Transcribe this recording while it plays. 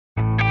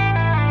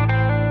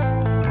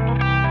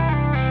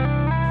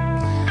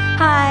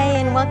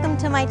and welcome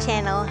to my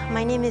channel.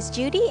 My name is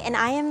Judy and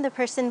I am the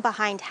person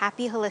behind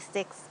Happy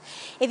Holistics.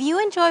 If you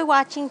enjoy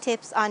watching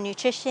tips on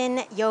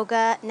nutrition,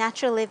 yoga,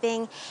 natural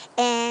living,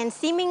 and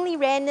seemingly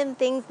random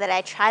things that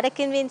I try to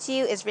convince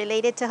you is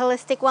related to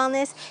holistic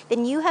wellness,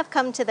 then you have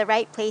come to the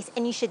right place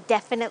and you should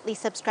definitely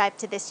subscribe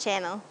to this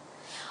channel.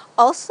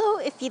 Also,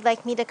 if you'd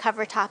like me to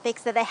cover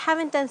topics that I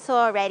haven't done so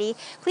already,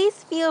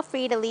 please feel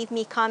free to leave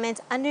me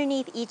comments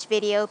underneath each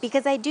video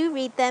because I do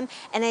read them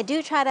and I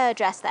do try to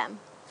address them.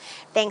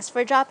 Thanks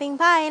for dropping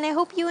by and I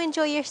hope you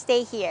enjoy your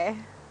stay here.